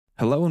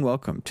Hello and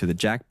welcome to the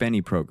Jack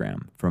Benny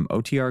program from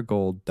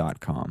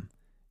OTRGold.com.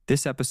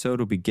 This episode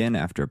will begin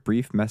after a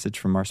brief message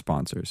from our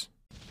sponsors.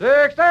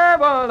 The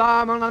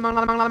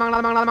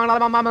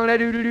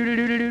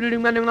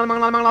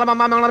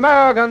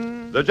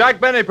Jack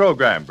Benny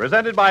program,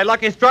 presented by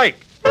Lucky Strike.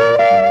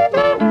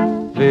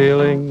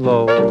 Feeling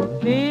low,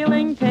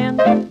 Feeling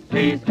tense.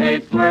 These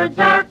 8 words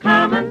are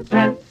common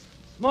sense.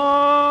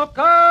 smoke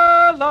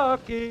a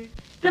lucky,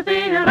 To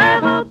be your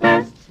level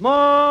best.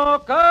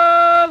 smoke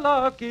a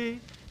lucky.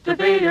 To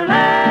be your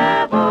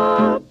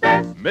level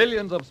best.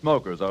 Millions of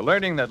smokers are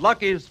learning that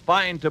Lucky's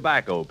fine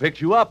tobacco picks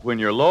you up when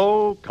you're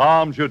low,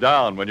 calms you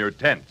down when you're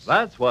tense.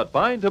 That's what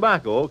fine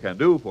tobacco can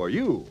do for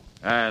you.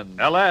 And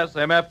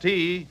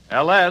LSMFT,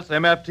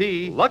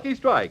 LSMFT. Lucky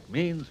Strike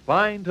means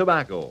fine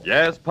tobacco.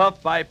 Yes,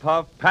 puff by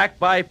puff, pack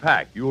by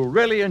pack, you'll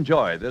really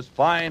enjoy this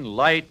fine,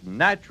 light,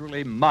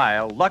 naturally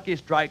mild Lucky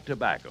Strike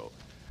tobacco.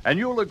 And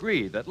you'll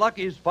agree that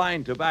Lucky's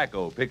fine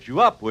tobacco picks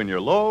you up when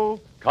you're low,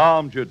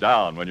 calms you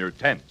down when you're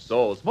tense.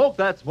 So smoke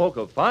that smoke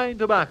of fine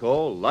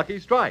tobacco, Lucky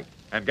Strike,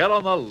 and get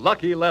on the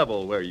lucky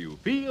level where you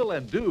feel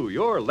and do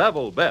your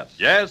level best.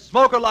 Yes,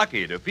 smoke a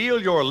Lucky to feel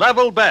your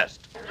level best.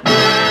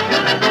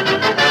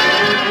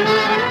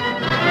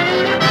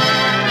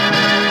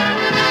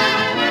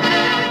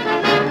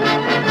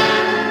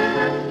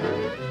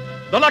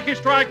 The Lucky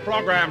Strike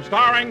program,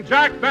 starring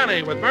Jack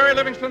Benny with Mary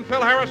Livingston,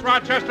 Phil Harris,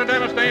 Rochester,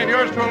 Dennis Day, and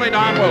yours truly,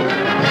 Don Wilson.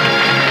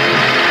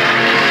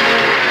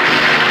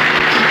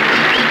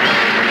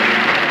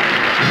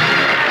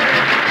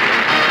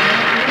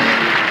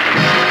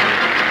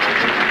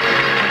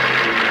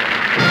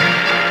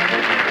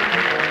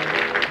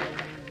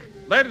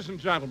 Ladies and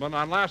gentlemen,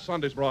 on last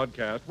Sunday's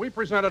broadcast, we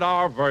presented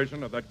our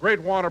version of that great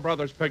Warner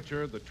Brothers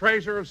picture, The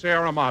Treasure of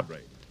Sierra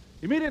Madre.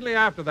 Immediately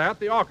after that,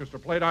 the orchestra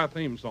played our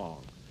theme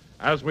song.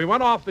 As we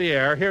went off the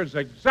air, here's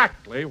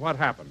exactly what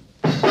happened.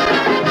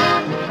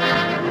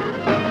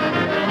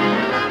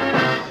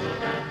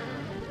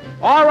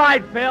 All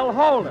right, Phil,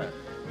 hold it.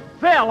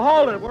 Phil,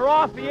 hold it. We're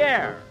off the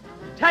air.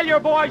 Tell your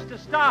boys to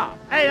stop.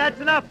 Hey,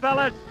 that's enough,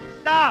 fellas.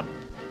 Stop.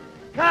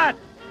 Cut.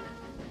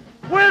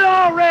 Quit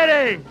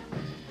already.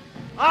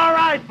 All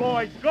right,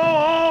 boys, go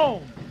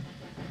home.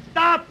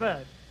 Stop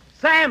it.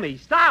 Sammy,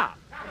 stop.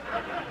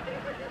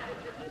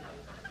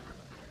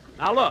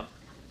 Now, look,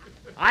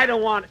 I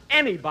don't want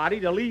anybody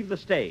to leave the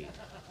stage.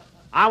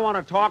 I want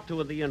to talk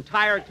to the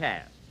entire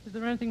cast. Is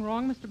there anything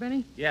wrong, Mr.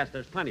 Benny? Yes,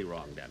 there's plenty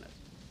wrong, Dennis.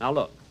 Now,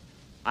 look,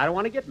 I don't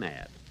want to get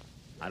mad.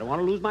 I don't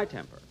want to lose my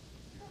temper.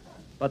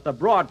 But the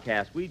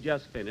broadcast we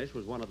just finished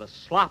was one of the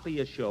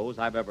sloppiest shows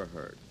I've ever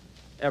heard.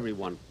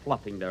 Everyone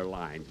fluffing their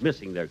lines,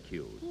 missing their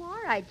cues. Well,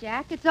 all right,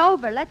 Jack. It's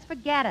over. Let's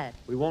forget it.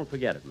 We won't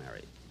forget it,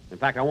 Mary. In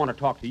fact, I want to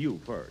talk to you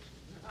first.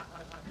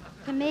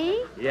 To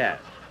me? Yes.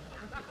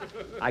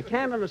 I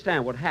can't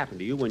understand what happened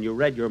to you when you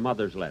read your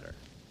mother's letter.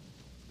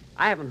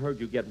 I haven't heard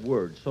you get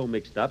words so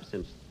mixed up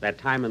since that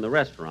time in the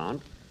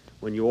restaurant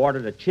when you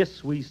ordered a Chis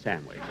Sui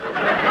sandwich.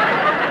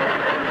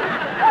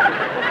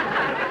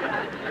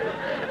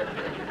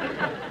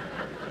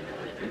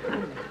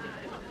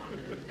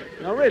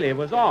 No, really, it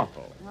was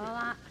awful.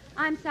 Well,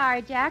 I'm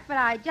sorry, Jack, but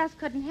I just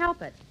couldn't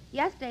help it.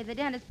 Yesterday, the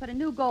dentist put a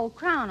new gold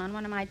crown on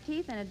one of my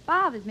teeth, and it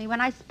bothers me when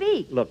I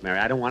speak. Look, Mary,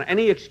 I don't want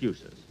any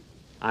excuses.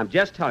 I'm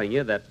just telling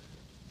you that...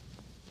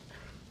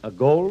 A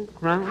gold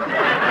crown?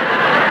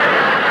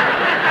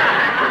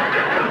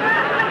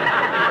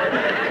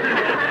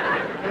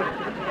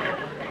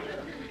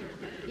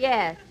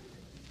 Yes.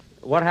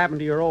 What happened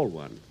to your old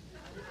one?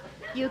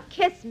 You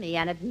kissed me,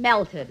 and it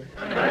melted.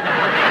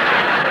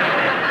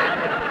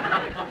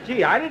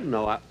 Gee, I didn't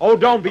know. Oh,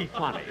 don't be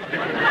funny.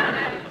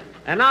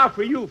 And now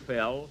for you,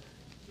 Phil.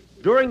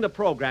 During the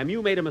program,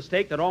 you made a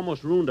mistake that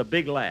almost ruined a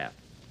big laugh.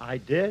 I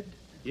did?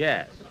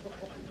 Yes.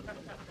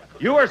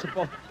 You were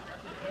supposed...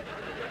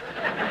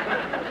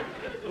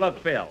 Look,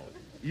 Phil,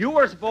 you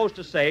were supposed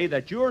to say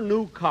that your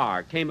new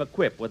car came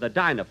equipped with a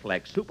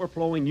Dynaflex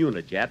superflowing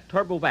unijet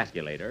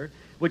turbovasculator,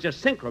 which is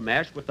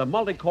synchromesh with the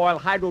multi-coil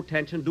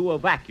hydrotension dual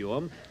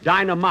vacuum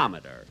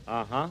dynamometer.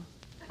 Uh-huh.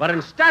 But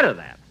instead of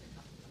that,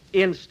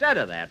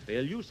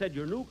 Phil, you said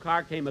your new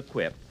car came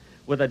equipped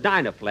with a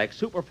Dynaflex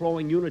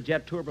superflowing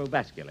unijet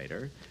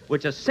turbovasculator,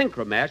 which is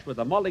synchromesh with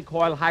a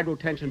multi-coil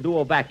hydrotension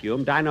dual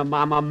vacuum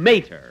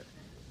dynamometer.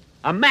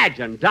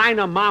 Imagine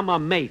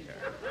dynamometer.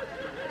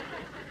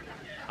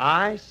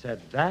 I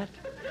said that?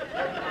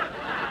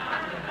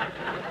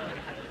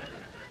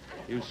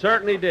 You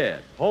certainly did.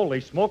 Holy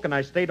smoke, and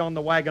I stayed on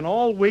the wagon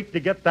all week to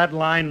get that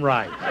line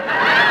right.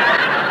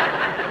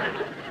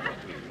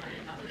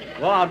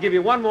 Well, I'll give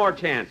you one more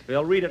chance,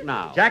 Phil. Read it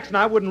now. Jackson,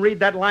 I wouldn't read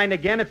that line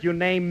again if you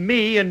named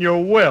me in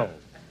your will.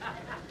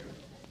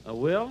 A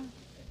will?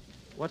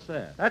 What's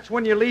that? That's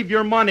when you leave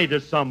your money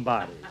to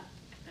somebody.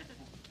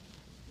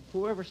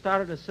 Whoever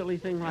started a silly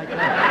thing like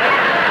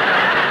that?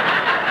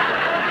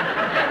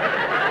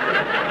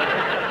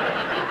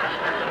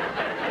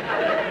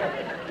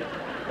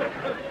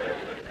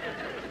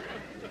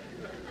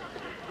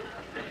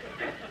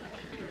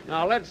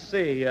 Now, let's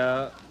see.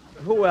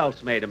 Who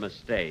else made a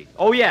mistake?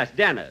 Oh, yes,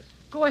 Dennis.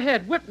 Go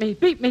ahead, whip me,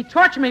 beat me,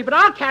 torture me, but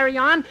I'll carry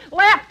on.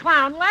 Laugh,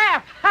 clown,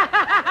 laugh.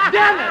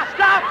 Dennis,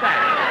 stop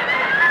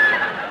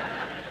that!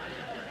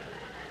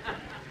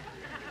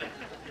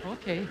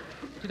 Okay.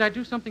 Did I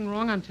do something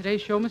wrong on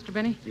today's show, Mr.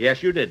 Benny?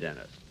 Yes, you did,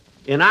 Dennis.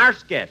 In our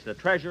sketch, The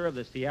Treasure of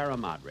the Sierra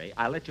Madre,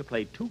 I let you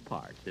play 2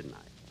 parts, didn't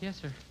I? Yes,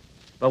 sir.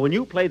 But when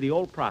you played the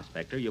old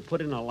prospector, you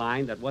put in a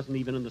line that wasn't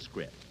even in the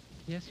script.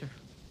 Yes, sir.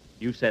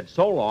 You said,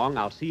 "So long,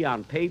 I'll see you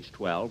on page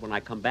 12 when I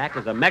come back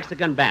as a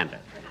Mexican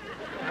bandit."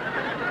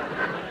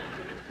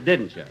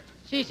 Didn't you?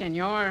 Si,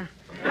 senor.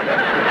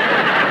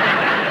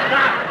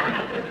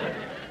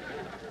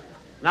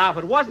 Now, if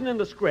it wasn't in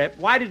the script,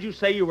 why did you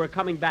say you were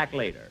coming back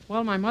later?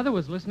 Well, my mother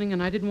was listening,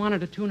 and I didn't want her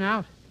to tune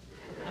out.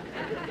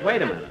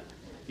 Wait a minute.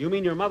 You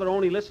mean your mother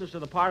only listens to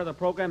the part of the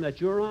program that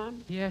you're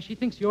on? Yeah, she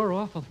thinks you're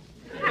awful.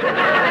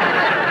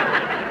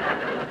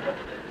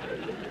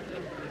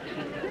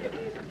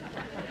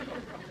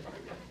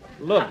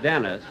 Look,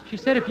 Dennis. She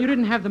said if you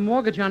didn't have the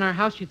mortgage on our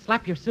house, she'd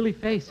slap your silly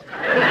face.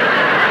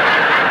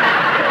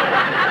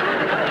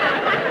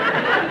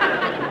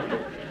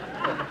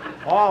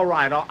 All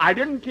right. I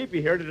didn't keep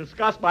you here to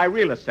discuss my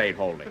real estate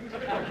holdings.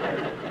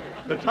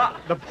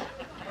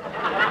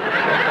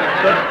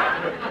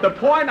 The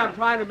point I'm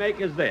trying to make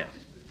is this.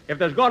 If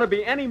there's going to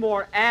be any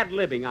more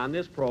ad-libbing on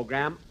this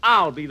program,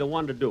 I'll be the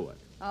one to do it.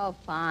 Oh,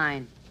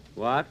 fine.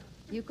 What?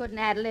 You couldn't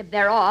ad-lib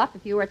there off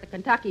if you were at the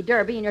Kentucky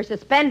Derby and your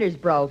suspenders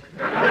broke.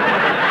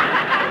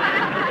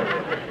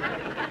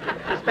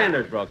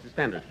 Suspenders broke.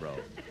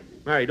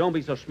 Mary, don't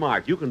be so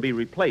smart. You can be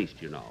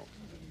replaced, you know.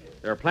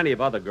 There are plenty of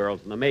other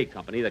girls in the May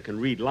Company that can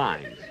read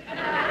lines.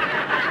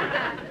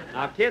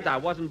 Now, kids, I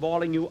wasn't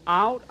bawling you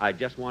out. I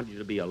just wanted you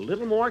to be a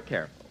little more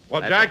careful.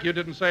 Well, Jack, you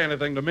didn't say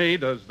anything to me.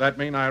 Does that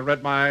mean I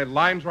read my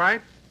lines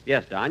right?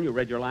 Yes, Don, you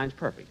read your lines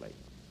perfectly.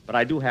 But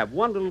I do have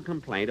one little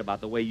complaint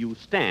about the way you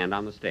stand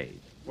on the stage.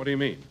 What do you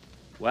mean?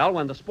 Well,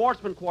 when the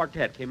Sportsman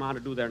Quartet came on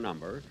to do their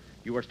number,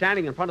 you were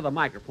standing in front of the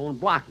microphone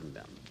blocking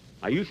them.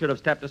 Now, you should have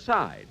stepped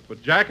aside.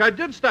 But, Jack, I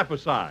did step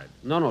aside.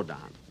 No,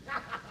 Don.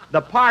 The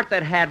part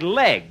that had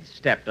legs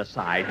stepped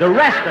aside. The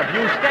rest of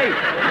you stayed.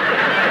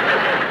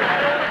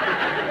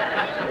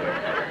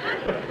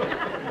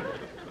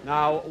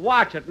 Now,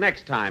 watch it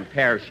next time,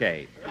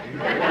 pear-shaped.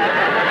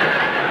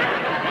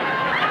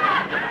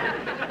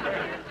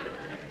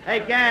 Hey,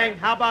 gang,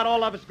 how about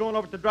all of us going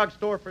over to the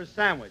drugstore for a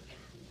sandwich?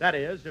 That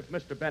is, if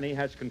Mr. Benny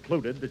has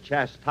concluded the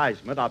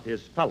chastisement of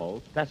his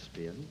fellow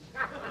thespians.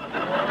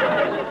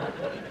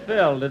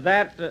 Phil, did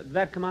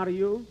that come out of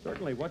you?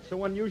 Certainly. What's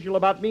so unusual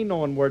about me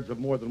knowing words of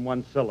more than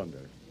one cylinder?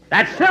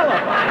 That's syllable.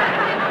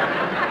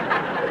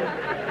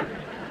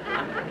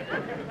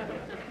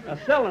 A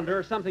cylinder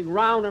is something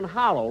round and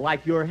hollow,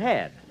 like your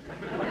head.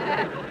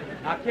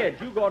 Now, kids,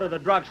 you go to the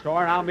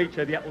drugstore, and I'll meet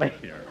you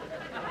later.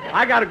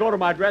 I got to go to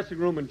my dressing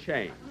room and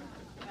change.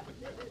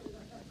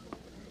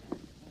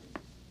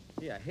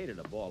 Yeah, I hated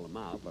to bawl them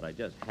out, but I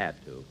just had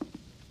to.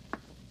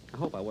 I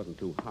hope I wasn't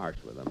too harsh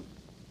with them.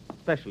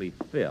 Especially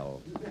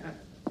Phil.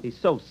 He's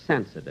so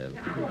sensitive.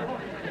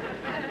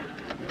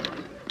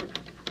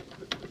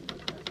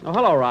 Oh,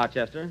 hello,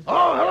 Rochester.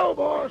 Oh, hello,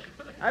 boss.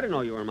 I didn't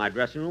know you were in my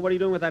dressing room. What are you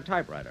doing with that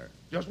typewriter?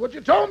 Just what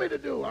you told me to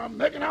do. I'm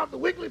making out the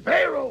weekly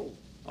payroll.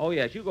 Oh,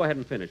 yes, you go ahead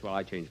and finish while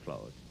I change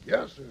clothes.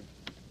 Yes, sir.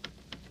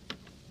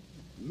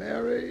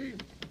 Mary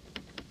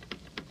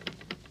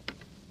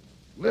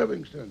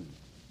Livingston.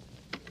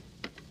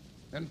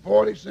 And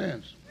 40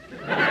 cents.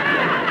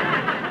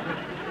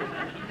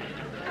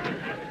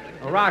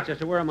 Oh,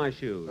 Rochester, where are my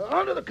shoes?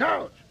 Under the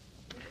couch.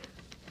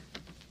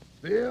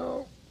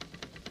 Bill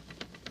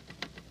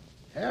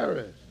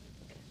Harris.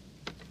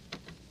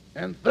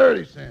 And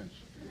 30 cents.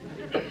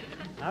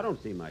 I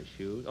don't see my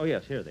shoes. Oh,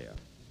 yes, here they are.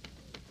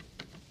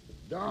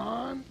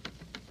 Don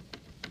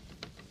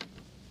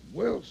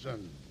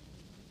Wilson.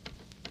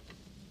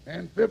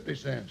 And 50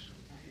 cents.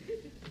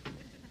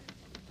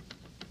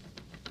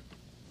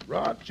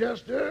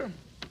 Rochester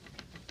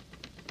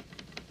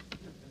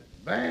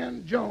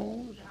Van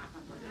Jones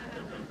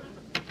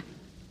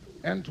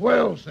and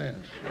 12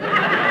 cents.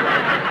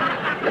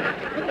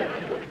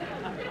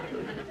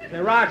 Say,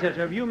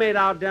 Rochester, have you made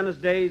out Dennis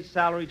Day's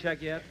salary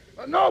check yet?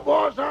 No,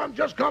 boss, I'm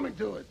just coming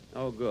to it.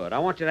 Oh, good. I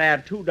want you to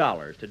add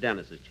 $2 to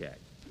Dennis's check.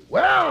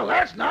 Well,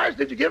 that's nice.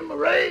 Did you give him a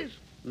raise?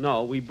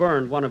 No, we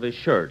burned one of his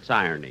shirts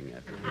ironing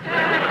it.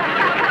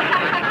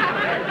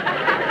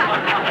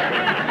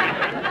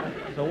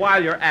 So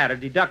while you're at it,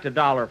 deduct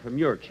 $1 from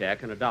your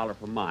check and $1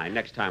 from mine.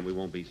 Next time we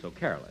won't be so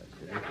careless.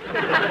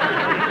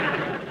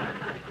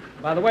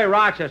 By the way,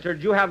 Rochester,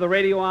 did you have the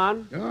radio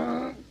on?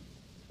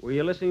 Were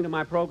you listening to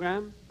my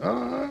program?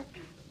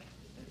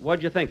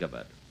 What'd you think of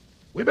it?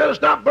 We better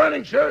stop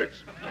burning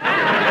shirts.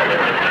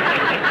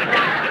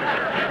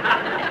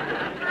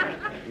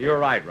 You're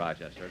right,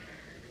 Rochester.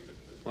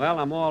 Well,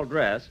 I'm all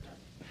dressed.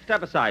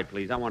 Step aside,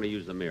 please. I want to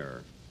use the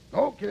mirror.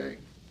 Okay.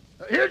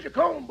 Here's your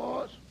comb,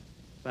 boss.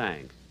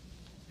 Thanks.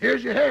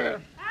 Here's your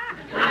hair.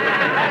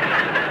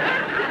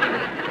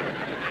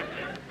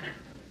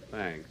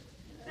 Thanks.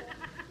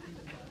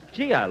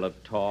 Gee, I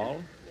look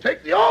tall.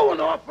 Take the old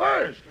one off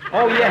first.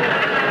 Oh,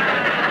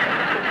 yeah.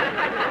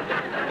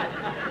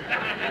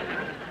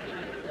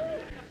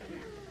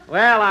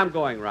 Well, I'm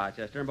going,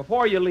 Rochester. And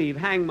before you leave,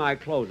 hang my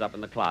clothes up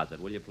in the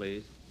closet, will you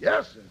please?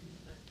 Yes, sir.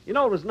 You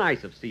know, it was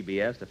nice of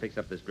CBS to fix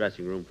up this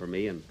dressing room for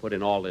me and put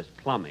in all this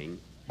plumbing.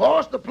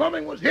 Boss, the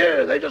plumbing was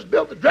here. They just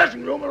built the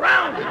dressing room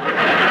around it.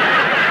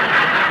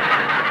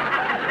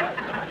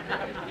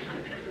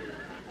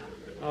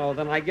 Oh,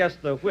 then I guess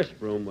the whisk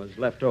broom was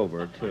left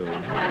over, too.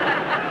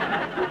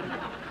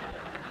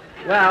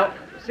 Well,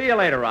 see you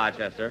later,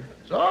 Rochester.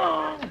 So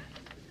long.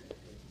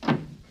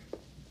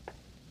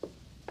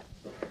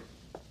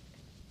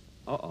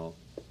 Uh-oh.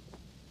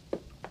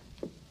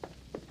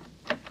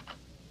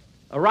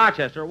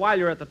 Rochester, while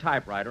you're at the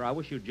typewriter, I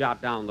wish you'd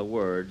jot down the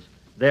words,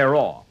 "They're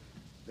off."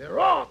 They're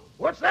off.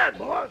 What's that,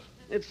 boss?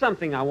 It's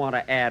something I want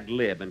to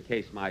ad-lib in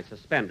case my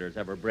suspenders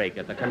ever break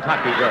at the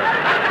Kentucky Derby.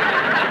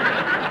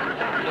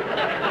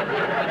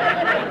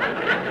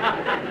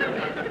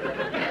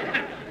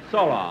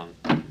 So long.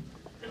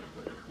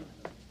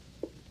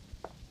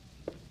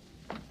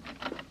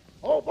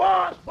 Oh,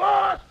 boss.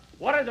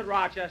 What is it,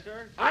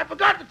 Rochester? I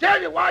forgot to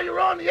tell you while you were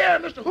on the air,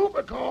 Mr.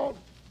 Hooper called.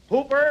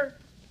 Hooper?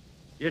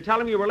 You're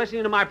telling me you were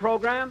listening to my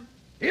program?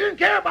 He didn't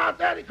care about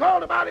that. He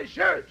called about his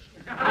shirts.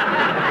 Oh,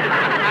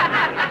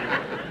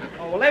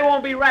 well, they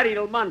won't be ready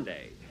till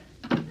Monday.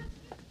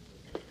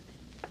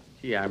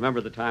 Gee, I remember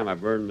the time I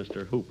burned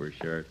Mr. Hooper's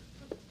shirt.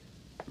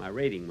 My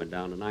rating went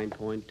down to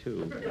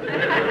 9.2.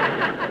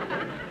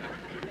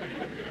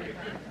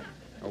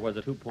 Or was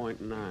it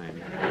 2.9?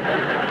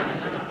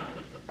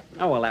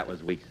 Oh, well, that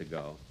was weeks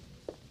ago.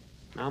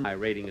 Now my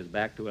rating is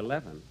back to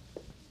 11.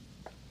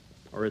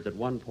 Or is it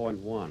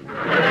 1.1?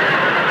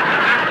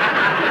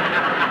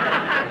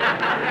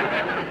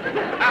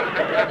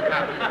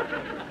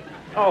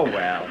 Oh,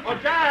 well. Oh,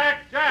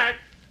 Jack!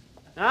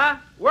 Huh?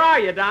 Where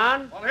are you,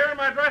 Don? Well, here in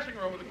my dressing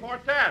room with the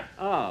quartet.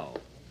 Oh.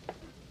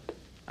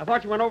 I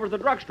thought you went over to the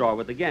drugstore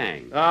with the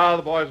gang. Oh,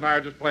 the boys and I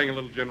are just playing a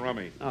little gin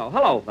rummy. Oh,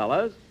 hello,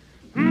 fellas.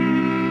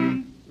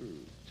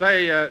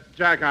 Say,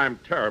 Jack, I'm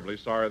terribly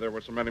sorry there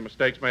were so many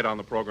mistakes made on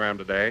the program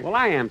today. Well,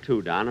 I am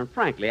too, Don, and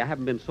frankly, I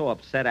haven't been so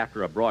upset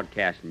after a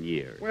broadcast in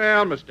years.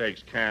 Well,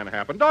 mistakes can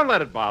happen. Don't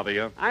let it bother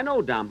you. I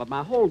know, Don, but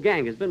my whole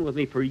gang has been with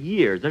me for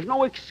years. There's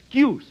no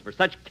excuse for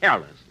such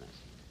carelessness.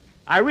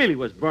 I really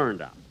was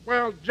burned up.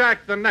 Well,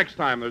 Jack, the next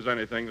time there's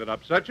anything that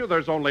upsets you,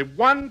 there's only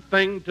one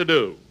thing to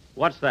do.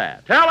 What's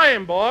that? Tell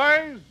him,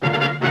 boys.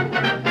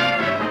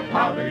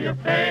 Powder your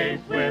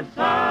face with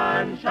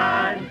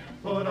sunshine.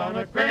 Put on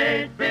a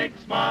great big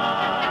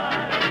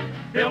smile.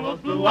 Fill those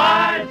blue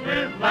eyes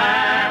with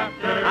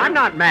laughter. I'm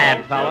not mad,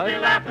 Folks fellas. will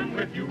be laughing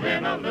with you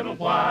in a little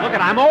while. Look,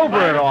 I'm over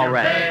it Light up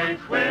already. your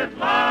face with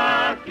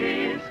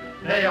Lucky's.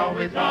 They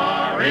always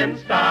are in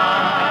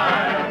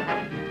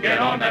style. Get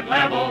on that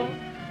level,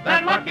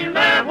 that lucky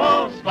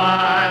level.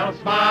 Smile,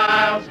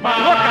 smile, smile.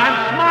 Look,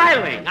 I'm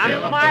smiling. I'm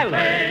Fill up smiling. the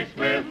face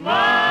with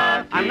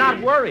Lucky's. I'm not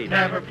worried.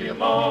 Never feel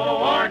low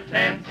or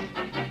tense.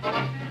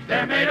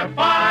 They're made of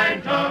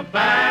fine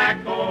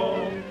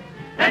tobacco.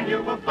 And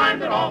you will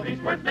find that all these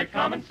words make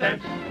common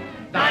sense.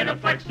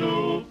 Dynaflex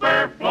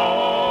super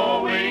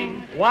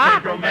flowing.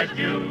 What? Hydromesh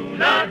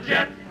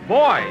Unijet.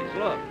 Boys,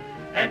 look.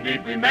 And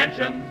need we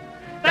mention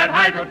that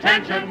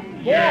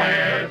hydrotension?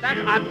 Yes,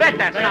 I bet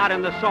that's not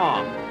in the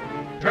song.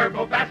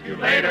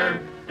 Turbovasculator.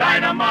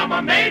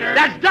 Dynamometer.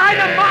 That's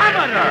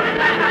dynamometer!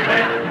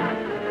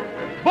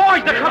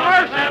 Boys, the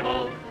commercial!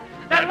 Level,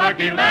 that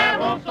lucky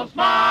level, so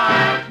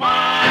smile,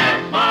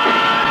 smile,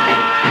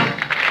 smile.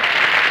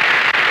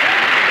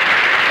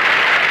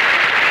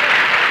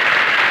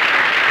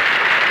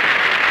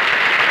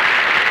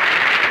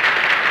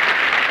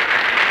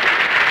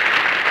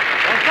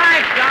 Well,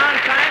 thanks, John,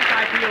 thanks.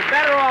 I feel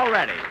better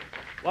already.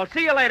 Well,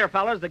 see you later,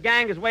 fellas. The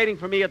gang is waiting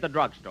for me at the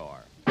drugstore.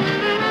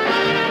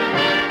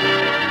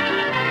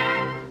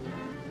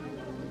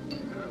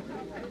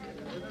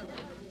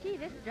 Gee,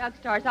 this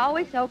drugstore's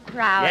always so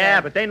crowded. Yeah,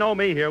 but they know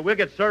me here. We'll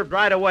get served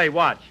right away.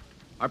 Watch.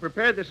 I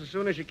prepared this as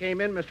soon as you came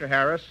in, Mr.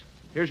 Harris.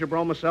 Here's your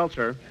bromo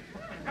seltzer.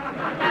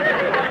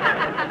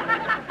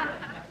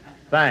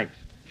 Thanks.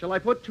 Shall I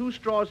put 2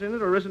 straws in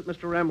it, or isn't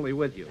Mr. Remley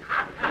with you?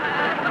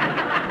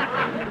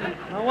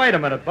 Now, wait a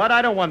minute, Bud.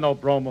 I don't want no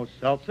bromo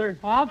seltzer.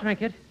 Oh, I'll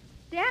drink it.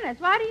 Dennis,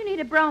 why do you need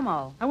a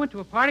bromo? I went to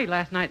a party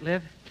last night,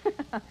 Liv.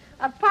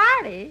 A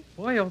party?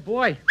 Boy, oh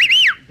boy,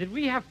 did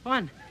we have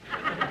fun.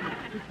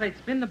 We played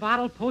spin the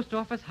bottle, post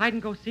office, hide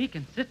and go seek,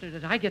 and sister,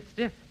 did I get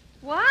stiff.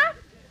 What?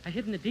 I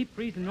hid in the deep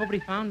freeze and nobody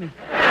found me.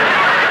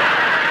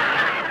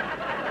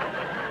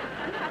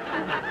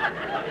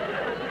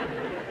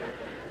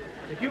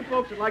 If you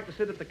folks would like to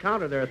sit at the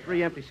counter, there are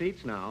 3 empty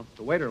seats now.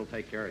 The waiter will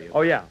take care of you.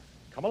 Oh, yeah.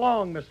 Come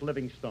along, Miss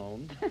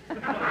Livingstone.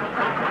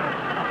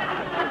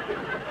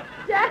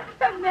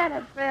 Just a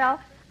minute, Phil.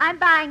 I'm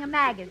buying a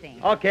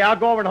magazine. Okay, I'll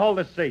go over and hold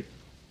this seat.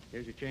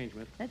 Here's your change,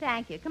 miss.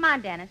 Thank you. Come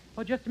on, Dennis.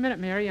 Oh, just a minute,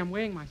 Mary. I'm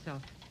weighing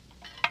myself.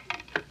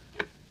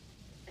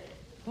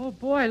 Oh,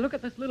 boy, look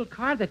at this little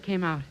card that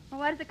came out.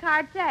 Well, what does the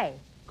card say?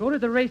 Go to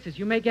the races.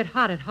 You may get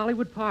hot at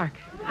Hollywood Park.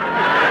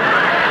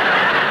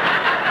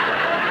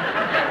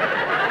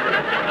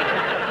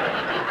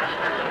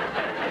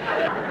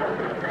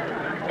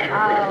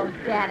 Oh,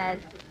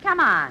 Dennis. Come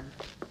on.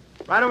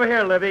 Right over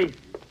here, Livy.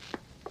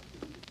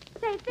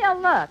 Say, Phil,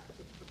 look.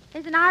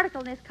 There's an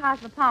article in this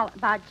Cosmopolitan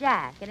about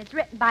Jack, and it's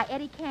written by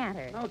Eddie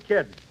Cantor. No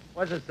kidding.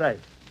 What does it say?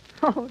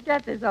 Oh,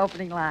 get this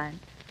opening line.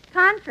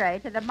 Contrary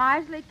to the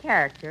miserly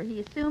character he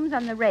assumes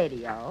on the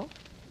radio,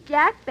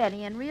 Jack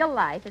Benny in real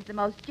life is the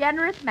most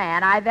generous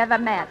man I've ever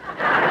met.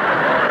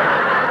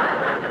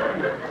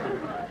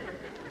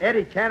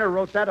 Eddie Cantor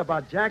wrote that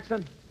about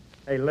Jackson?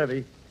 Hey,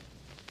 Livy,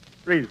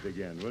 read it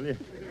again, will you?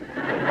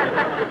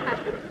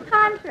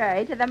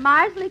 Contrary to the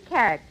miserly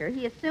character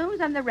he assumes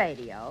on the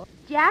radio,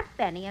 Jack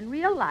Benny in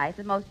real life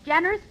is the most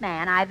generous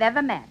man I've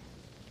ever met.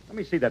 Let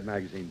me see that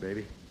magazine,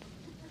 baby.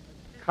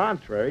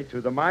 Contrary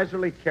to the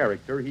miserly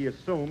character he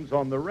assumes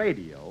on the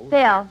radio,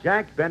 Phil.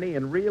 Jack Benny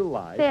in real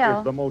life Phil.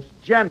 is the most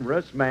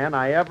generous man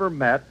I ever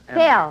met. And...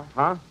 Phil.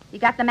 Huh? You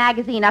got the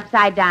magazine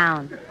upside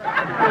down.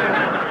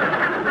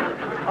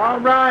 All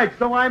right,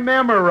 so I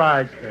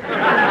memorized it.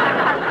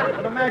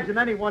 But imagine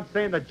anyone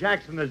saying that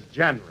Jackson is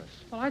generous.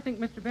 Well, I think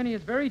Mr. Benny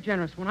is very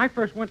generous. When I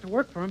first went to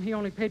work for him, he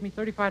only paid me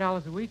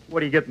 $35 a week.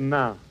 What are you getting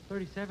now?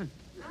 37.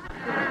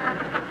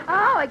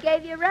 Oh, it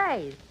gave you a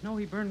raise. No,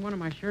 he burned one of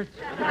my shirts.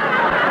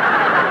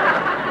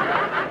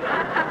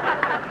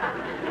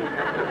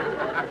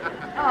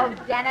 Oh,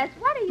 Dennis,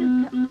 what are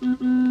you...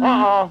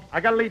 Uh-oh.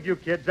 I gotta leave you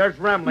kids. There's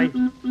Remley.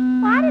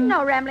 Well, I didn't know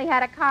Remley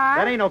had a car.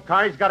 That ain't no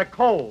car. He's got a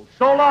cold.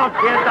 So long,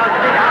 kids. I'll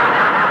see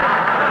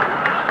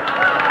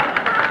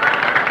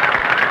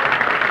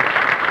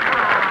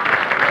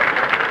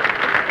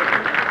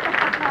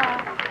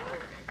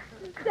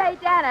you. Say,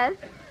 Dennis,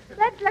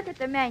 let's look at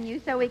the menu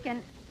so we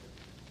can...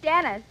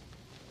 Dennis,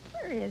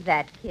 where is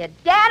that kid?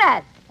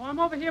 Dennis! Oh, I'm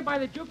over here by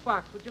the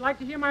jukebox. Would you like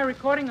to hear my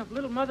recording of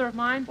Little Mother of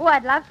Mine? Oh,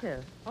 I'd love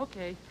to.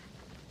 Okay.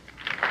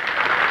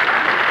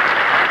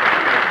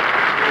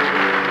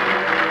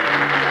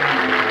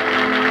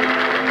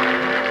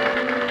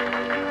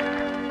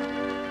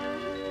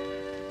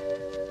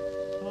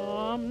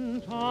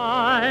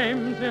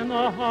 Sometimes in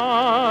the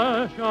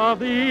hush of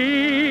the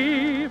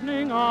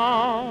evening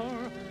hour,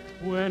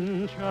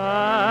 when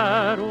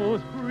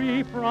shadows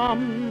creep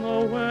from the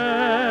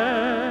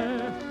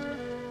west,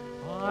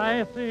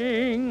 I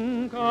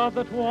think of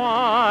the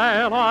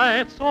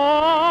twilight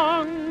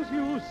songs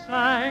you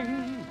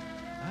sang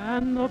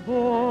and the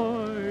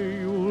boy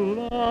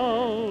you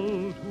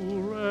lulled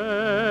to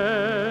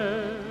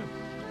rest.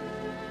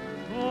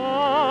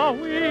 The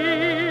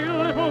wee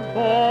little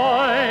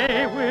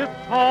boy with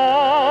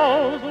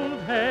tousled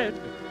head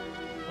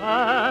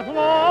that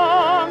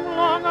long,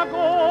 long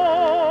ago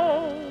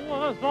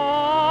was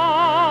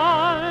thine.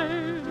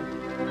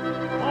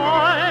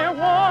 I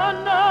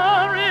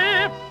wonder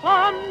if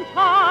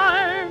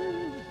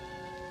sometimes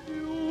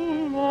you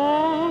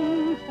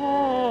long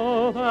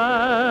for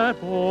that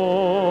boy.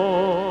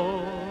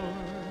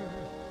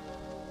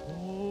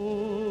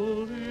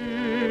 Oh,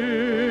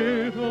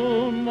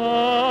 little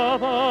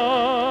mother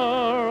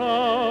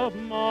of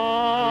mine.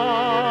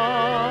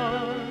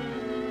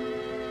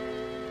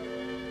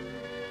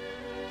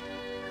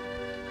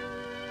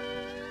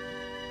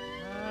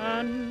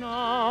 And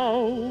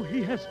now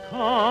he has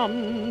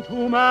come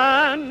to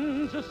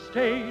man's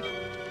estate,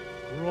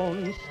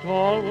 grown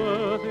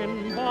stalwart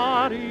in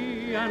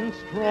body and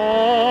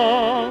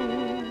strong.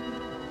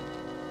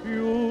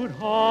 You'd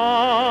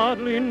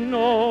hardly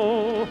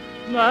know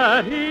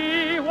that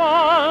he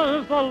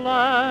was the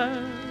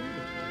lad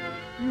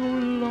you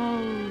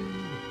loved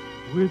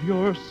with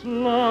your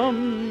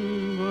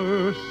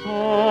slumber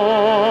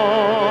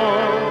song.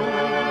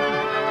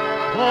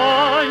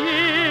 The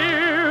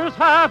years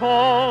have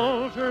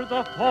altered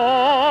the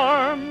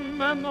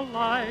form and the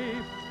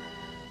life,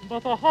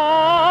 but the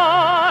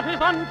heart is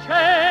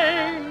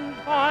unchanged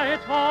by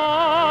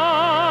time,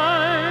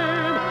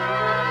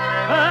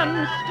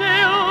 and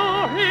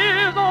still he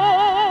is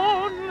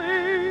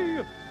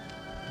only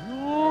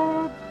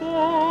your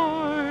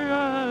boy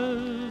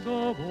as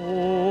of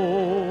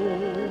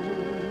old.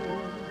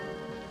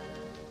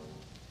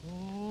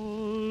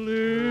 Oh,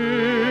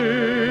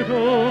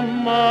 little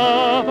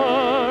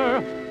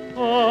mother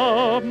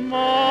of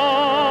mine,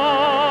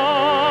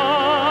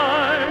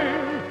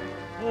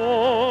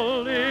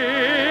 oh, little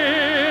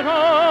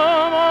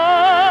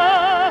mother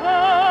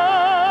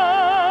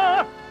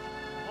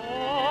of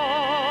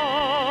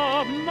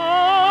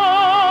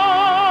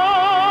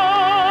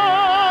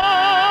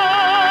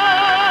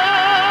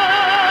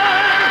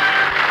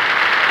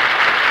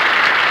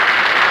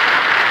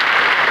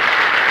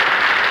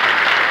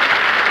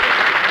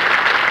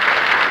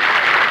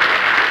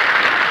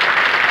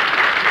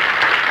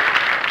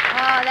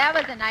Oh, that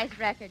was a nice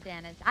record,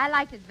 Dennis. I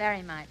liked it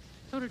very much.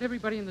 So did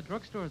everybody in the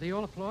drugstore. They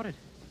all applauded.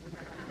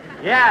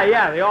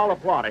 Yeah, they all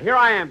applauded. Here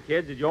I am,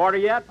 kids. Did you order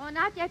yet? Oh,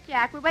 not yet,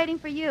 Jack. We're waiting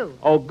for you.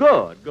 Oh,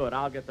 good.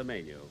 I'll get the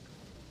menu.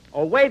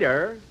 Oh,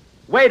 waiter.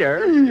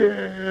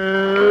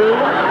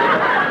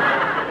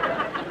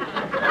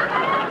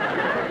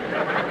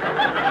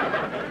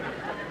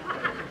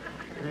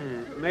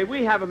 May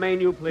we have a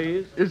menu,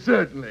 please?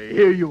 Certainly.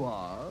 Here you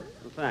are.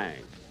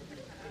 Thanks.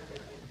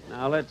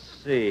 Now, let's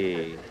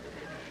see.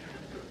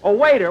 Oh,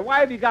 waiter,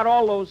 why have you got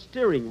all those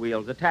steering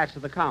wheels attached to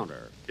the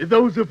counter?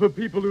 Those are for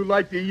people who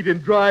like to eat in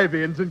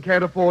drive-ins and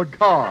can't afford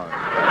cars.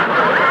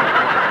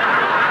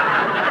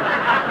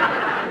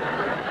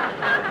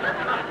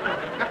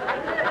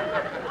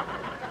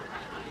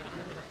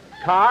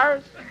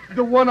 Cars?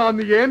 The one on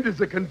the end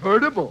is a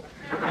convertible.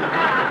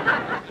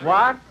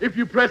 What? If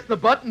you press the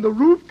button, the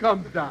roof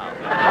comes down.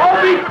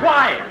 Oh, be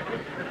quiet!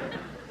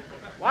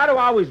 Why do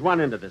I always run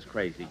into this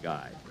crazy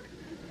guy?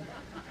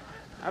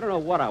 I don't know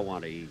what I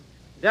want to eat.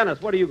 Dennis,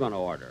 what are you going to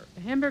order? A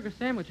hamburger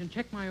sandwich and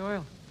check my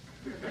oil.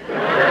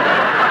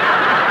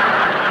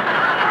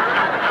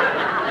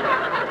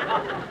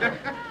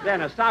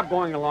 Dennis, stop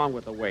going along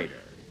with the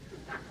waiter.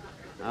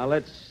 Now,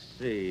 let's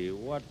see.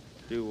 What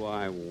do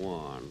I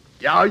want?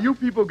 Yeah, are you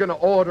people going to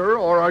order,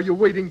 or are you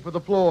waiting for the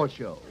floor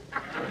show?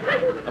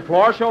 A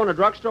floor show in a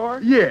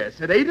drugstore?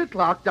 Yes, at 8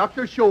 o'clock,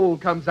 Dr. Scholl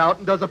comes out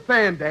and does a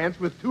fan dance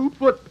with 2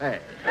 foot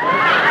pads.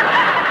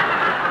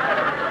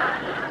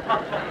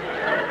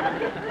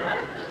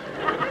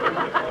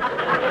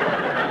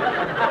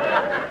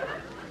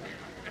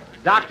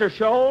 Dr.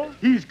 Scholl?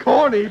 He's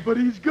corny, but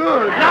he's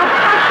good. Now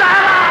put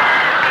that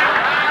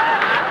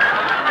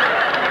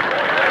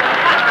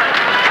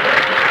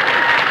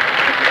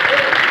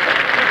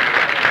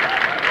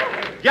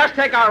up! Just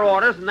take our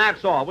orders, and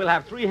that's all. We'll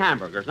have 3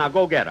 hamburgers. Now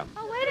go get them.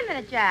 Oh, wait a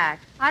minute, Jack.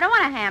 I don't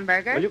want a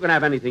hamburger. Well, you can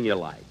have anything you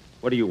like.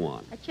 What do you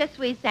want? A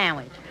chiswee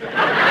sandwich.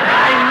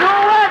 I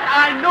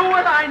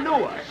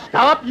knew it!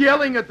 Stop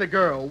yelling at the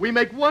girl. We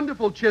make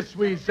wonderful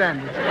chiswee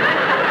sandwiches.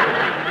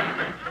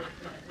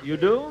 You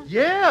do?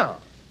 Yeah.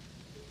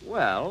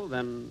 Well,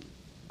 then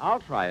I'll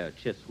try a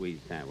chiswee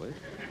sandwich.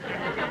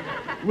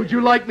 Would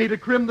you like me to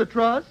crim the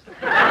truss?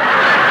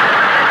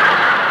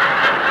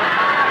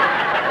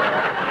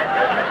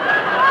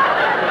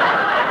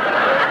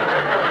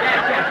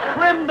 Yes,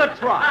 crim the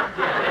truss.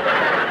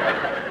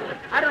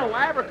 I don't know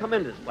why I ever come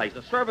in this place.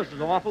 The service is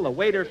awful. The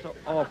waiter's so...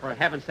 Oh, for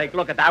heaven's sake,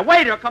 look at that.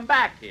 Waiter, come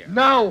back here.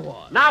 Now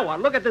what? Now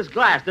what? Look at this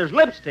glass. There's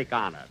lipstick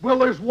on it. Well,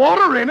 there's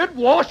water in it.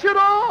 Wash it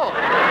off.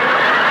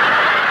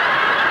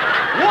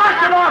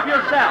 Wash it off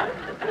yourself.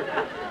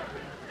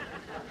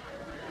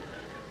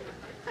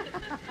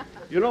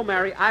 You know,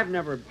 Mary, I've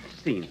never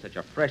seen such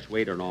a fresh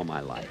waiter in all my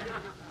life.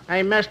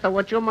 Hey, mister,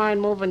 would you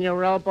mind moving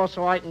your elbow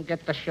so I can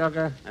get the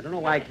sugar? I don't know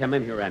why I come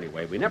in here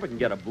anyway. We never can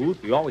get a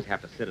booth. We always have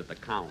to sit at the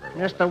counter.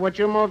 Mister, would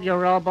you move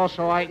your elbow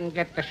so I can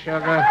get the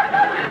sugar?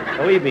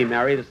 Believe me,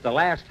 Mary, this is the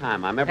last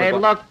time I'm ever... Hey,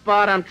 look,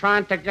 Bud, I'm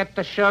trying to get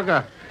the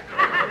sugar.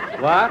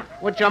 What?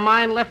 Would you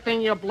mind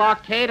lifting your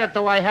blockade, or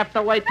do I have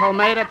to wait till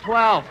May the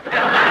 12th?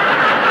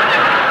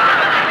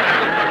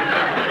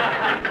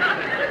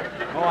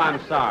 Oh, I'm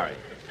sorry.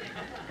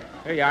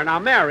 Here you are. Now,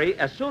 Mary,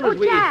 as soon as Oh,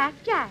 we... Jack,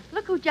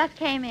 look who just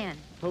came in.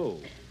 Who?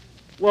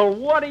 Well,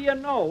 what do you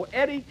know?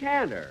 Eddie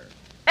Cantor.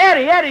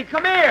 Eddie,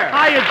 come here.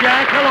 Hiya,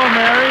 Jack. Hello,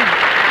 Mary.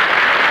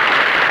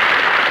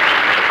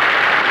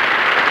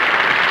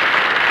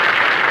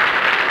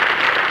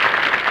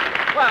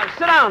 Well,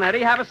 sit down,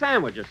 Eddie. Have a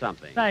sandwich or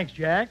something. Thanks,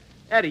 Jack.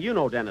 Eddie, you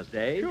know Dennis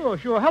Day. Sure.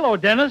 Hello,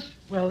 Dennis.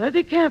 Well,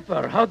 Eddie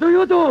Camper, how do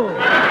you do?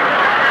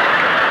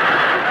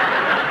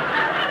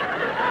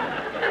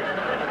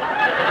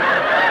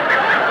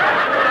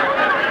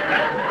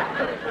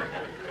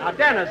 Now,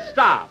 Dennis,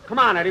 stop. Come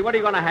on, Eddie. What are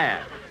you going to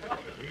have?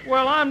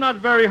 Well, I'm not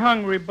very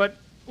hungry, but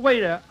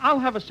waiter, I'll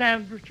have a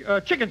sandwich,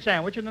 chicken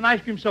sandwich and an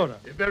ice cream soda.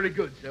 Very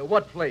good, sir.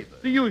 What flavor?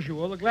 The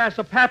usual, a glass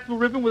of Pabst Blue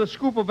Ribbon with a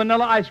scoop of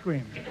vanilla ice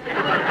cream.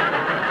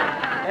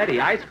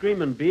 Eddie, ice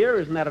cream and beer,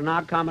 isn't that an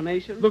odd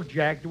combination? Look,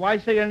 Jack, do I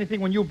say anything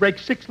when you break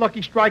 6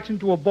 lucky strikes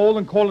into a bowl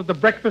and call it the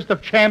breakfast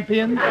of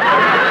champions?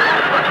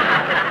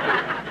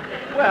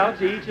 Well,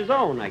 to each his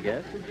own, I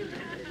guess.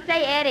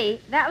 Say,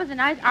 Eddie, that was a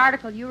nice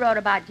article you wrote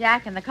about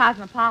Jack in the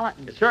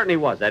Cosmopolitan. It certainly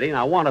was, Eddie, and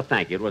I want to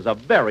thank you. It was a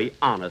very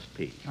honest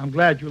piece. I'm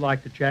glad you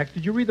liked it, Jack.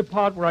 Did you read the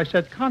part where I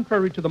said,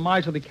 contrary to the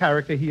miserly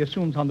character he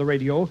assumes on the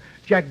radio,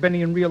 Jack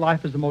Benny in real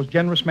life is the most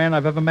generous man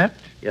I've ever met?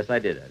 Yes, I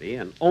did, Eddie,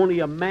 and only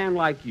a man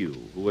like you,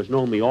 who has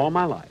known me all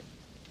my life,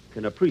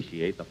 can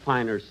appreciate the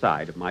finer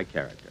side of my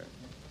character.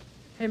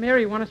 Hey,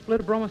 Mary, you want a split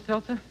of Bromo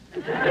seltzer?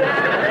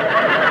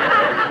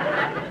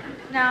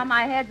 No,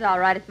 my head's all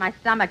right. It's my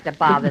stomach that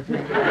bothers me.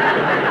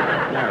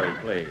 Mary,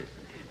 please.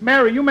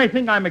 Mary, you may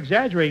think I'm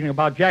exaggerating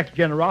about Jack's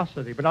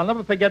generosity, but I'll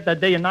never forget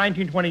that day in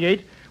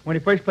 1928 when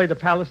he first played the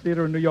Palace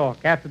Theater in New York.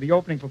 After the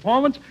opening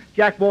performance,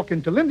 Jack walked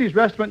into Lindy's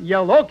restaurant and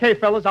yelled, "Okay,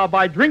 fellas, I'll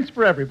buy drinks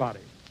for everybody."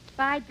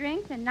 Buy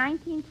drinks in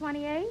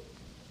 1928?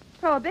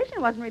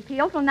 Prohibition wasn't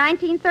repealed till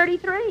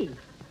 1933.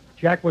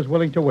 Jack was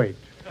willing to wait.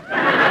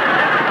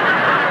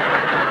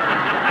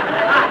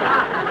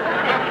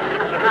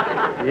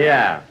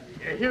 Yeah.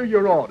 Here are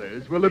your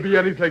orders. Will there be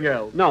anything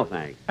else? No,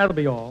 thanks. That'll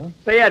be all.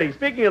 Say, Eddie,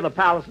 speaking of the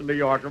Palace in New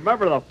York,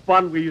 remember the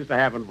fun we used to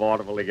have in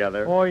vaudeville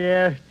together? Oh,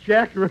 yeah.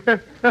 Jack,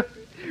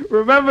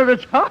 remember the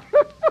time?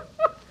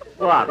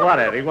 What,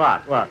 Eddie?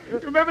 What?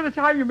 Remember the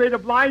time you made a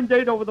blind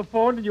date over the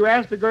phone and you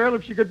asked the girl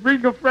if she could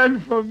bring a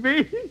friend from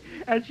me?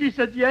 And she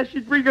said yes,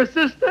 she'd bring her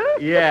sister?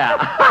 Yeah.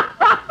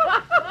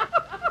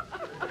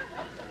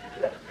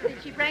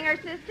 Did she bring bring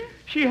her sister?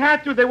 She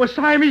had to. They were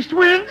Siamese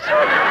twins.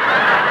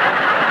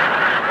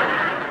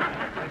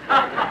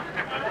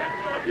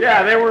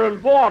 Yeah, they were in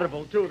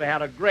vaudeville, too. They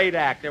had a great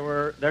act.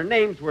 Their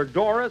names were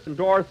Doris and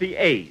Dorothy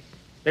Ace.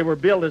 They were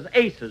billed as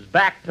aces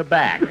back to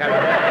back.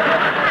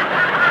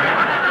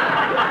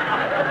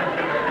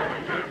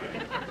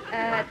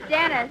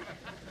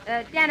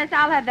 Dennis,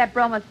 I'll have that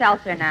bromo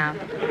seltzer now.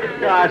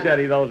 Gosh,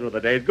 Eddie, those were the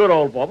days. Good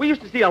old boy. We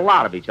used to see a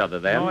lot of each other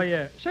then. Oh,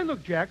 yeah. Say,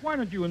 look, Jack, why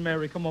don't you and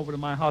Mary come over to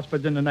my house for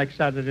dinner next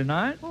Saturday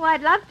night? Oh,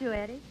 I'd love to,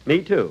 Eddie.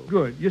 Me, too.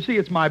 Good. You see,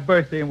 it's my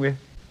birthday, and we're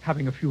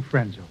having a few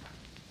friends over.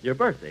 Your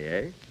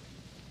birthday, eh?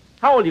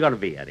 How old are you going to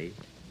be, Eddie?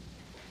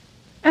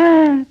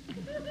 No,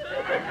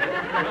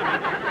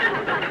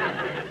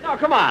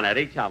 come on,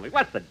 Eddie. Tell me.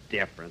 What's the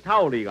difference?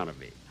 How old are you going to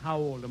be? How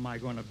old am I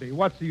going to be?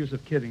 What's the use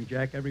of kidding,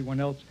 Jack?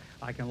 Everyone else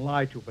I can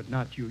lie to, but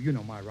not you. You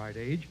know my right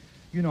age.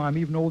 You know I'm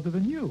even older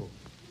than you.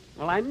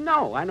 Well, I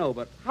know,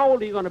 but how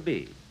old are you going to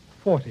be?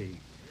 40.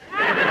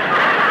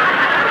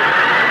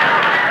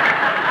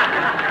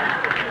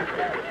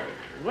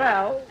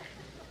 Well,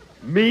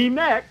 me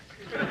next.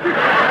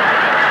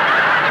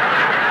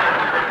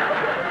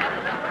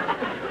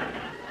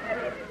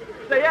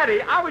 Say,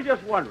 Eddie, I was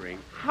just wondering,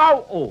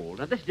 how old,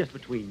 now this is just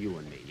between you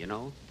and me, you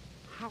know,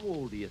 how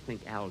old do you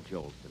think Al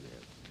Jolson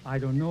is? I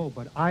don't know,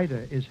 but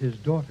Ida is his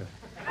daughter.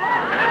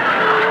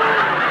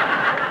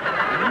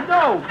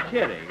 No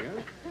kidding.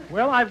 Huh?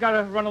 Well, I've got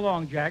to run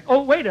along, Jack.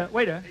 Oh, waiter.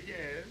 Yes.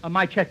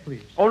 My check,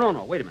 please. Oh,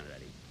 no. Wait a minute,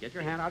 Eddie. Get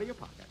your hand out of your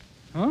pocket.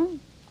 Huh?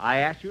 I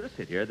asked you to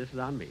sit here. This is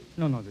on me.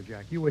 No,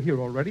 Jack. You were here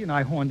already, and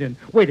I horned in.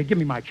 Waiter, give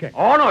me my check.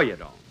 Oh, no, you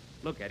don't.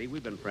 Look, Eddie,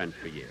 we've been friends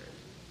for years.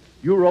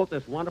 You wrote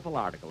this wonderful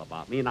article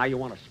about me, and now you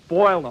want to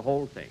spoil the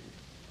whole thing.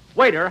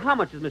 Waiter, how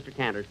much is Mr.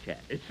 Cantor's check?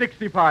 It's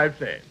 65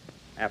 cents.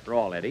 After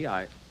all, Eddie,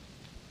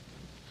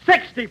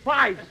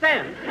 65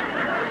 cents?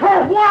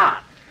 For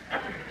what?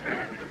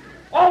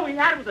 All we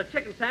had was a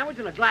chicken sandwich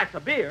and a glass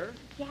of beer.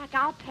 Jack,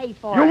 I'll pay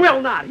for You it.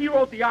 will not. He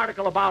wrote the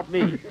article about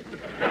me.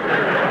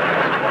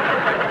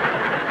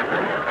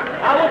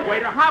 Now, look,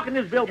 waiter, how can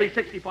this bill be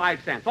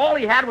 65 cents? All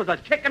he had was a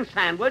chicken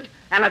sandwich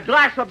and a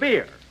glass of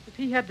beer. If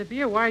he had the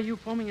beer, why are you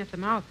foaming at the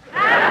mouth?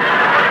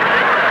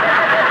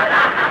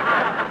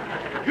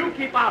 You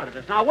keep out of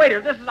this. Now, waiter,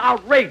 this is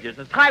outrageous.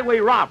 It's highway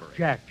robbery.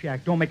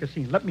 Jack, don't make a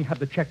scene. Let me have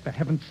the check, for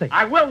heaven's sake.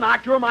 I will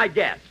not. You're my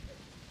guest.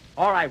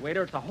 All right,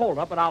 waiter, it's a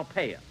holdup, but I'll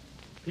pay it.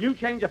 Can you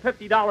change a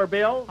 $50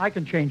 bill? I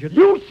can change it.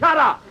 You shut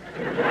up!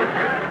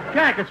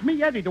 Jack, it's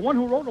me, Eddie, the one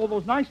who wrote all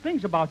those nice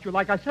things about you.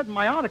 Like I said in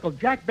my article,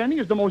 Jack Benny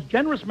is the most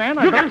generous man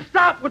I've You can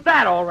stop with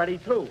that already,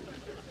 too.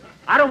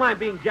 I don't mind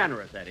being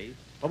generous, Eddie.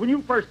 But when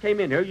you first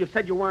came in here, you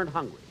said you weren't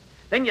hungry.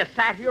 Then you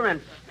sat here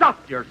and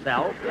stuffed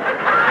yourself.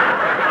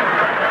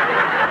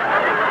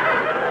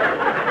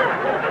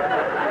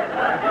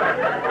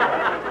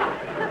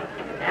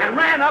 And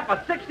ran up a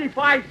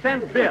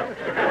 65-cent bill.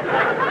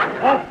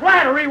 Oh,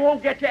 flattery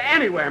won't get you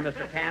anywhere,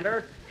 Mr.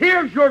 Cantor.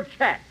 Here's your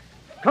check.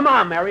 Come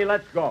on, Mary,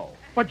 let's go.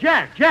 But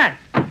Jack!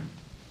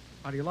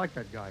 How do you like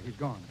that guy? He's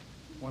gone.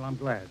 Well, I'm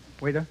glad.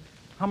 Waiter,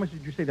 how much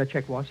did you say that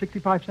check was?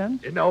 65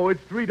 cents? No,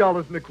 it's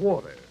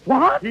 $3.25.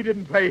 What? He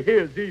didn't pay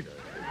his either.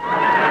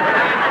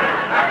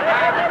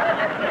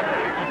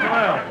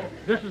 Well,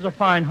 this is a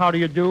fine how do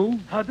you do.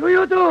 How do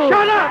you do?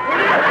 Shut up!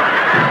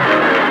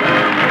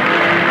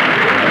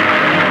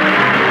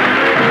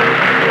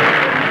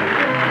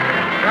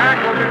 Jack,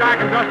 we'll be back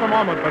in just a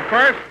moment, but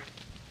first...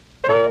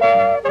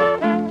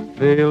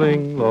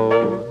 Feeling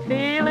low.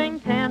 Feeling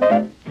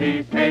tense.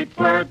 These 8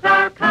 words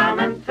are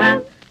common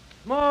sense.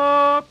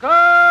 Smoke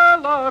a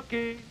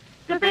lucky.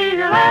 To be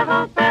your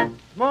level best.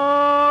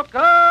 Smoke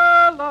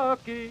a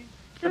lucky.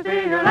 To be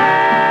your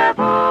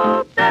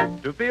level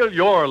best. To feel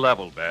your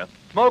level best,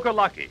 smoke a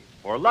Lucky.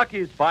 For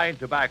Lucky's fine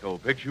tobacco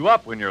picks you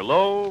up when you're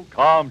low,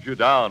 calms you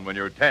down when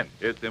you're tense.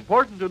 It's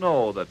important to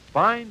know that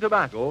fine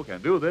tobacco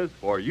can do this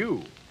for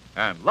you.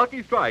 And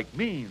Lucky Strike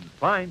means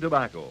fine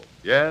tobacco.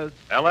 Yes,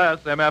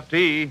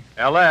 LSMFT,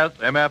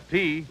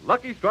 LSMFT.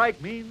 Lucky Strike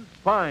means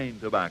fine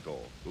tobacco.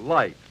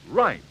 Light,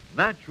 ripe,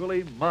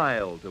 naturally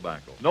mild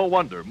tobacco. No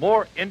wonder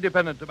more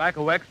independent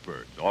tobacco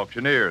experts,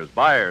 auctioneers,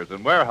 buyers,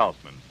 and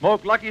warehousemen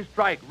smoke Lucky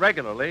Strike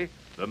regularly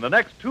than the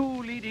next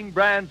 2 leading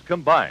brands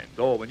combined.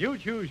 So when you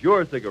choose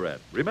your cigarette,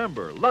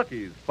 remember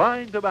Lucky's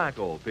fine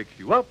tobacco picks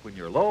you up when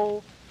you're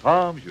low,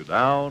 calms you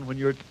down when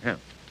you're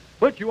tense.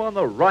 Put you on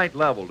the right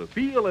level to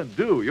feel and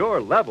do your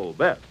level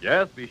best.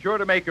 Yes, be sure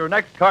to make your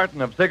next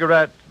carton of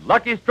cigarettes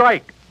Lucky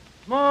Strike.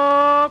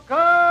 Smoke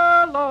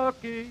a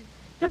lucky.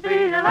 To be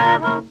your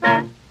level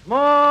best.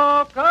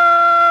 Smoke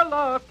a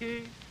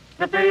lucky.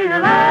 To be your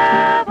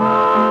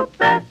level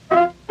best.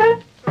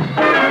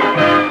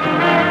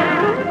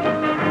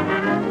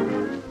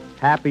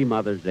 Happy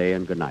Mother's Day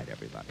and good night,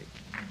 everybody.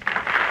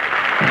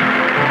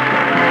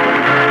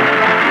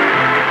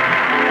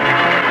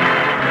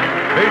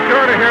 Be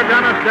sure to hear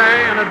Dennis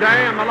Day and a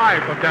day in the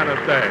life of Dennis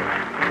Day.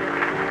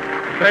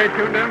 Stay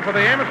tuned in for the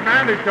Amos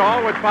Mandy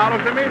Show, which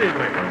follows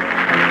immediately.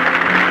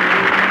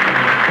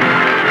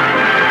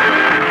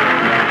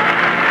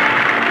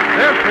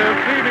 This is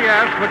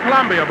CBS, the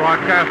Columbia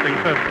Broadcasting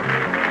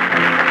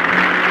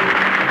System.